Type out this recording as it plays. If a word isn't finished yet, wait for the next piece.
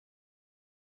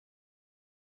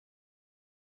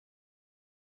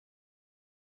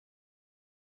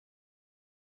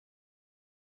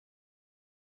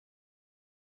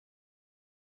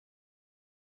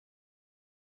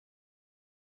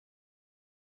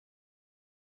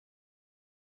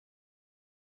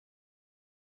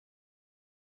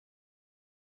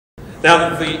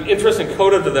Now, the interesting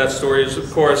coda to that story is,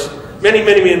 of course,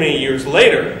 many years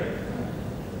later,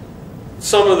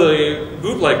 some of the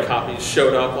bootleg copies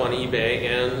showed up on eBay,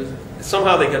 and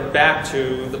somehow they got back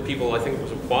to the people, I think it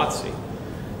was WotC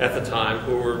at the time,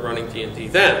 who were running D&D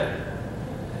then.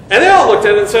 And they all looked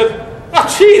at it and said,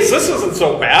 oh, geez, this isn't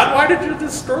so bad. Why did you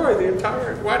destroy the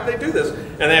entire, why did they do this?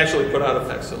 And they actually put out a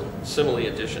facsimile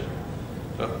edition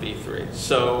of B3.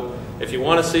 So if you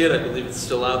want to see it, I believe it's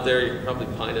still out there. You can probably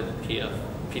find it in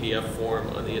PDF form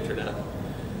on the internet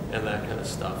and that kind of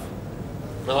stuff.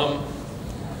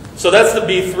 So that's the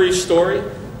B3 story.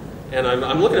 And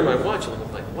I'm looking at my watch and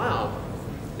I'm like, wow,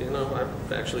 you know,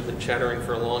 I've actually been chattering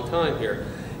for a long time here.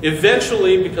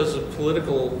 Eventually, because of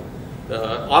political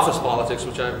office politics,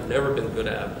 which I've never been good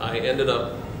at, I ended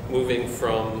up moving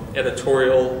from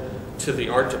editorial to the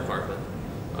art department,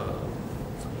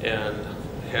 and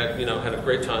had a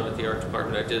great time at the art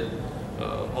department. I did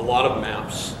a lot of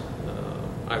maps.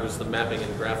 I was the mapping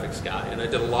and graphics guy, and I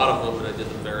did a lot of them, and I did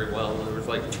them very well. And there was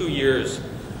like 2 years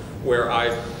where I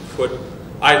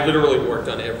literally worked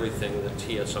on everything that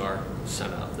TSR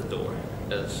sent out the door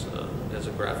as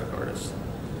a graphic artist.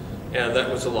 And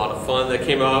that was a lot of fun. That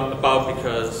came about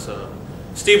because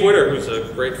Steve Winter, who's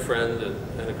a great friend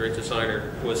and a great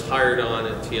designer, was hired on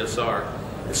at TSR.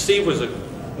 And Steve was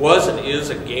and is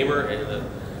a gamer, and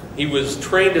he was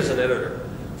trained as an editor.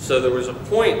 So there was a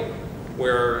point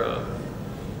where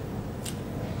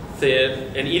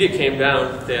an edict came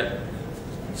down that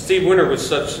Steve Winter was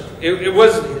such, it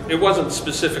wasn't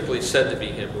specifically said to be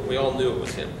him, but we all knew it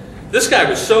was him. This guy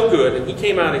was so good, and he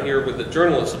came out of here with a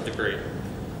journalism degree,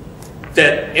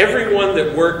 that everyone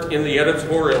that worked in the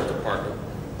editorial department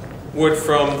would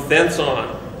from thence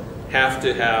on have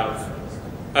to have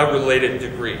a related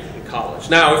degree in college.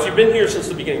 Now, if you've been here since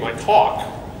the beginning of my talk,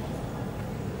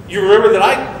 you remember that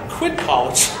I quit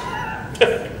college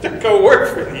to go work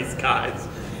for these guys.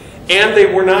 And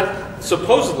they were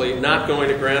supposedly not going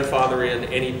to grandfather in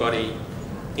anybody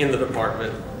in the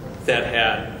department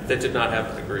that did not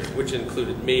have a degree, which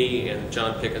included me and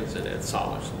John Pickens and Ed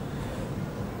Solich.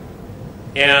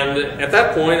 And at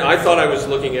that point, I thought I was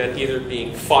looking at either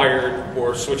being fired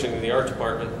or switching to the art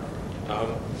department,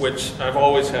 which I've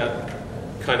always had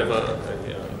kind of a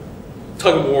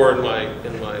tug of war in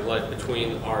my life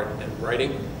between art and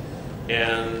writing.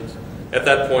 And at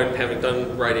that point, having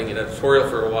done writing and editorial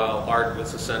for a while, art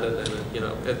was ascendant, and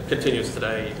it continues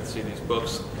today. You can see these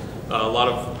books, a lot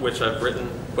of which I've written,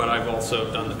 but I've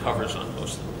also done the covers on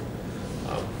most of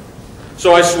them.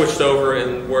 So I switched over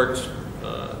and worked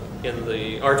in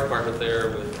the art department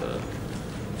there with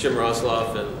Jim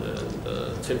Rosloff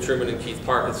and Tim Truman and Keith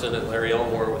Parkinson, and Larry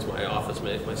Elmore was my office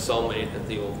mate, my cellmate at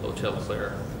the old Hotel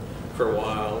Claire for a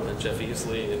while, and Jeff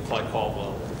Easley and Clyde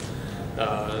Caldwell,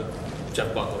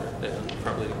 Jeff Butler, and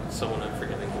probably someone I'm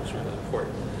forgetting who's really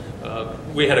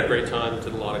important. We had a great time,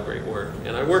 did a lot of great work,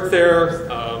 and I worked there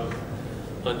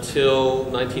until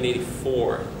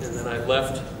 1984, and then I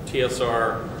left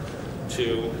TSR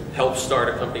to help start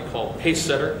a company called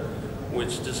Pacesetter,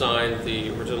 which designed the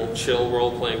original Chill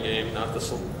role-playing game, not the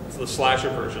slasher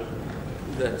version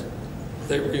that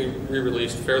they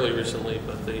re-released fairly recently,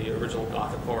 but the original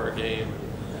Gothic horror game.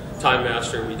 Time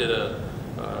Master, we did a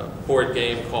board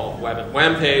game called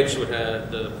Wampage, which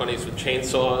had bunnies with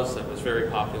chainsaws, that was very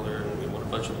popular, and we won a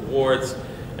bunch of awards,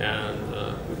 and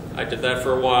I did that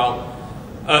for a while.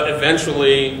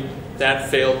 Eventually, that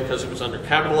failed because it was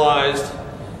undercapitalized,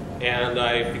 and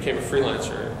I became a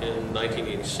freelancer in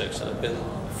 1986, and I've been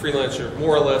a freelancer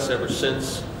more or less ever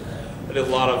since. I did a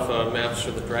lot of maps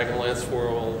for the Dragonlance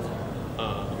world.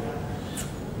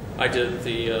 I did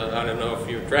I don't know if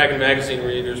you're Dragon magazine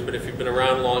readers, but if you've been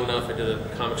around long enough, I did a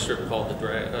comic strip called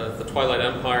the Twilight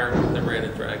Empire that ran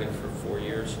in Dragon for 4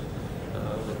 years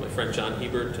with my friend John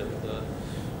Hebert and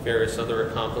various other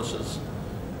accomplices.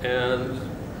 And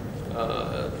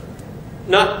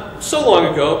not so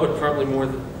long ago, but probably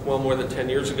more than 10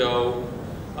 years ago,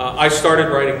 I started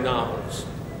writing novels.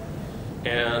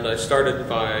 And I started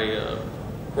by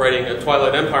writing a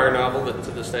Twilight Empire novel that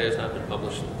to this day has not been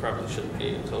published and probably shouldn't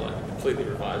be until I completely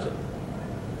revise it.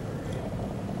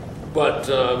 But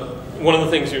one of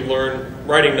the things you learn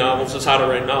writing novels is how to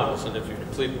write novels. And if you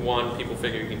complete one, people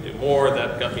figure you can do more.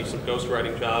 That got me some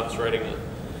ghostwriting jobs, writing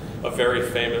a very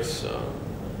famous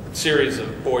series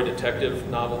of boy detective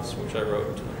novels, which I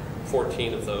wrote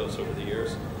 14 of those over the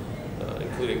years,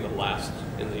 including the last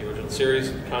in the original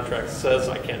series. The contract says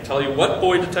I can't tell you what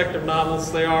boy detective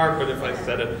novels they are, but if I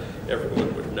said it,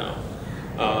 everyone would know.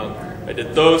 I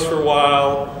did those for a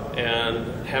while,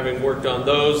 and having worked on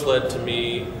those led to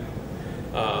me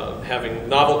having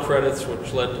novel credits,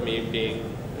 which led to me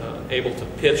being able to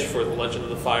pitch for the Legend of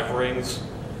the Five Rings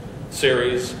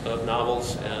series of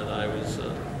novels, and I was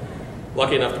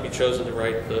lucky enough to be chosen to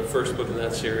write the first book in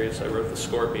that series. I wrote The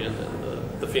Scorpion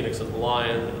and the Phoenix and the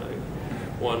Lion, and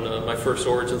I won my first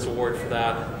Origins Award for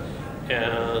that.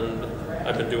 And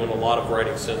I've been doing a lot of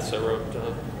writing since. I wrote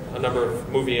a number of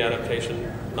movie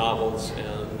adaptation novels,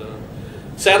 and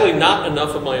sadly not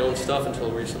enough of my own stuff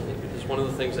until recently, because one of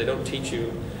the things they don't teach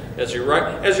you as you're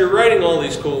writing all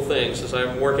these cool things, as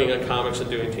I'm working on comics and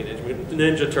doing Teenage Mutant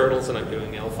Ninja Turtles, and I'm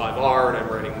doing L5R, and I'm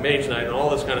writing Mage Knight, and all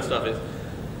this kind of stuff, is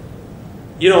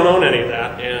you don't own any of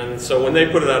that, and so when they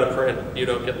put it out of print, you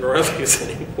don't get royalties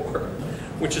anymore,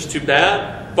 which is too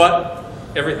bad, but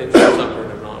everything goes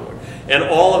upward and onward. And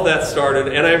all of that started,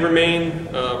 and I remain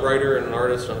a writer and an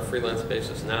artist on a freelance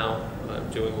basis now. I'm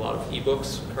doing a lot of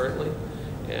ebooks currently,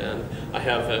 and I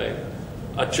have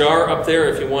a jar up there.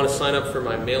 If you want to sign up for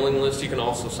my mailing list, you can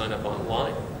also sign up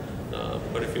online.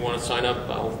 But if you want to sign up,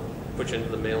 I'll put you into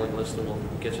the mailing list, and we'll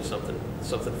get you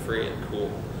something free and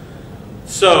cool.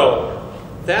 So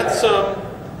that's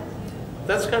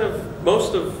kind of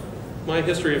most of my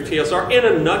history of TSR in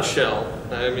a nutshell.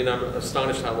 I mean, I'm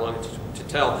astonished how long to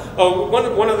tell. Oh,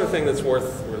 one other thing that's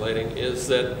worth relating is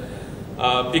that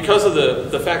because of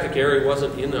the fact that Gary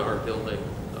wasn't in our building,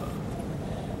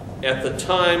 at the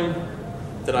time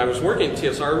that I was working at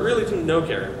TSR, I really didn't know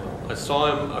Gary well. I saw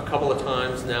him a couple of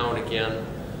times now and again,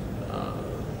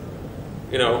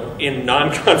 you know, in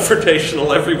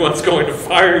non-confrontational, everyone's going to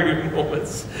fire you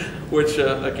moments, which,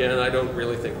 again, I don't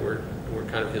really think were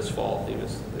kind of his fault. It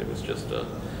was just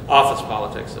office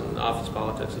politics, and office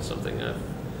politics is something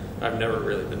I've never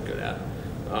really been good at.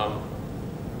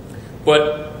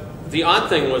 But the odd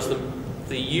thing was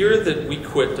the year that we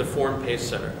quit to form Pace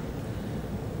Center,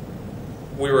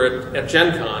 we were at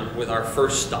Gen Con with our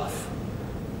first stuff,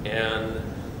 and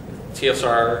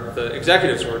TSR, the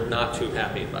executives were not too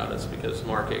happy about us because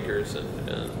Mark Akers and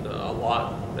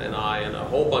I and a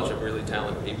whole bunch of really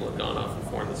talented people had gone off and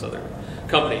formed this other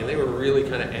company, and they were really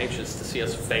kind of anxious to see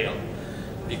us fail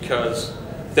because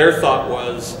their thought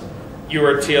was, you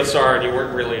were at TSR and you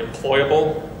weren't really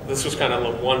employable. This was kind of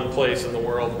the one place in the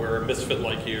world where a misfit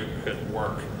like you could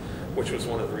work, which was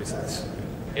one of the reasons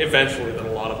eventually that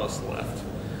a lot of us left.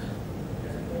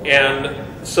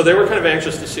 And so they were kind of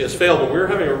anxious to see us fail, but we were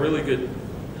having a really good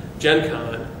Gen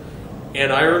Con.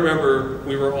 And I remember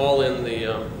we were all in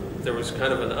there was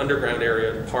kind of an underground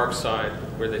area in Parkside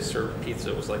where they served pizza.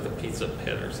 It was like the Pizza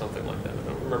Pit or something like that. I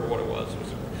don't remember what it was. It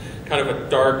was kind of a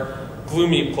dark,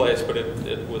 gloomy place, but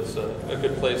it was a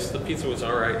good place. The pizza was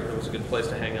all right. It was a good place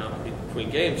to hang out between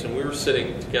games. And we were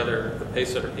sitting together, the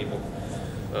Pace Center people,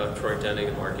 Troy Denning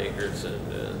and Mark Akers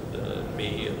and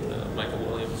me and Michael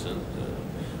Williams and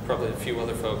probably a few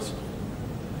other folks,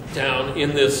 down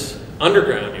in this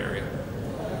underground area.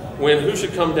 When who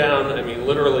should come down, I mean,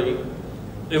 literally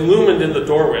illumined in the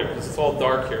doorway, because it's all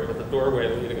dark here, but the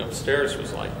doorway leading upstairs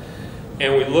was light.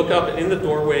 And we look up, and in the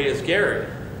doorway is Gary.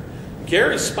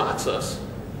 Gary spots us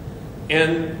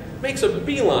and makes a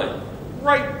beeline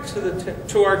right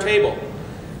to our table,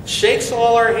 shakes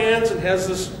all our hands, and has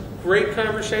this great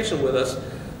conversation with us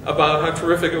about how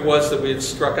terrific it was that we had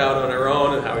struck out on our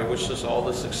own and how he wished us all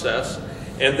the success.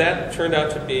 And that turned out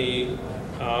to be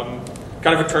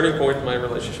kind of a turning point in my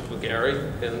relationship with Gary,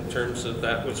 in terms of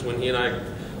that was when he and I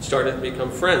started to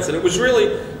become friends. And it was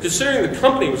really, considering the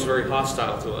company was very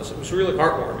hostile to us, it was really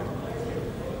heartwarming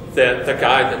that the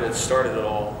guy that had started it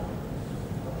all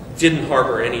didn't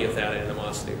harbor any of that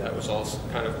animosity. That was all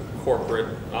kind of corporate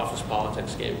office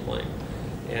politics game playing.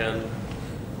 And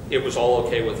it was all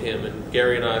okay with him. And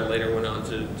Gary and I later went on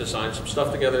to design some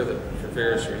stuff together that for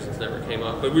various reasons never came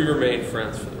up. But we remained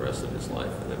friends for the rest of his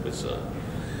life. And it was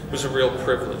a real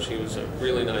privilege. He was a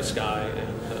really nice guy,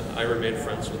 and I remained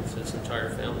friends with his entire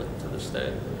family to this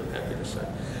day, I'm happy to say.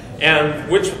 And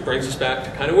which brings us back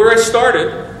to kind of where I started,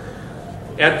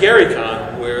 at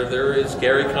GaryCon, where there is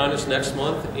GaryCon is next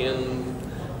month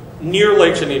near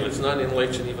Lake Geneva. It's not in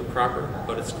Lake Geneva proper,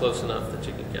 but it's close enough that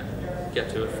you can get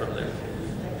to it from there.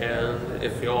 And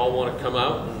if you all want to come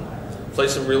out and play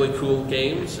some really cool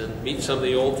games and meet some of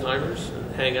the old timers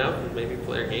and hang out and maybe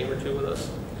play a game or two with us,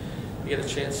 you get a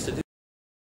chance to do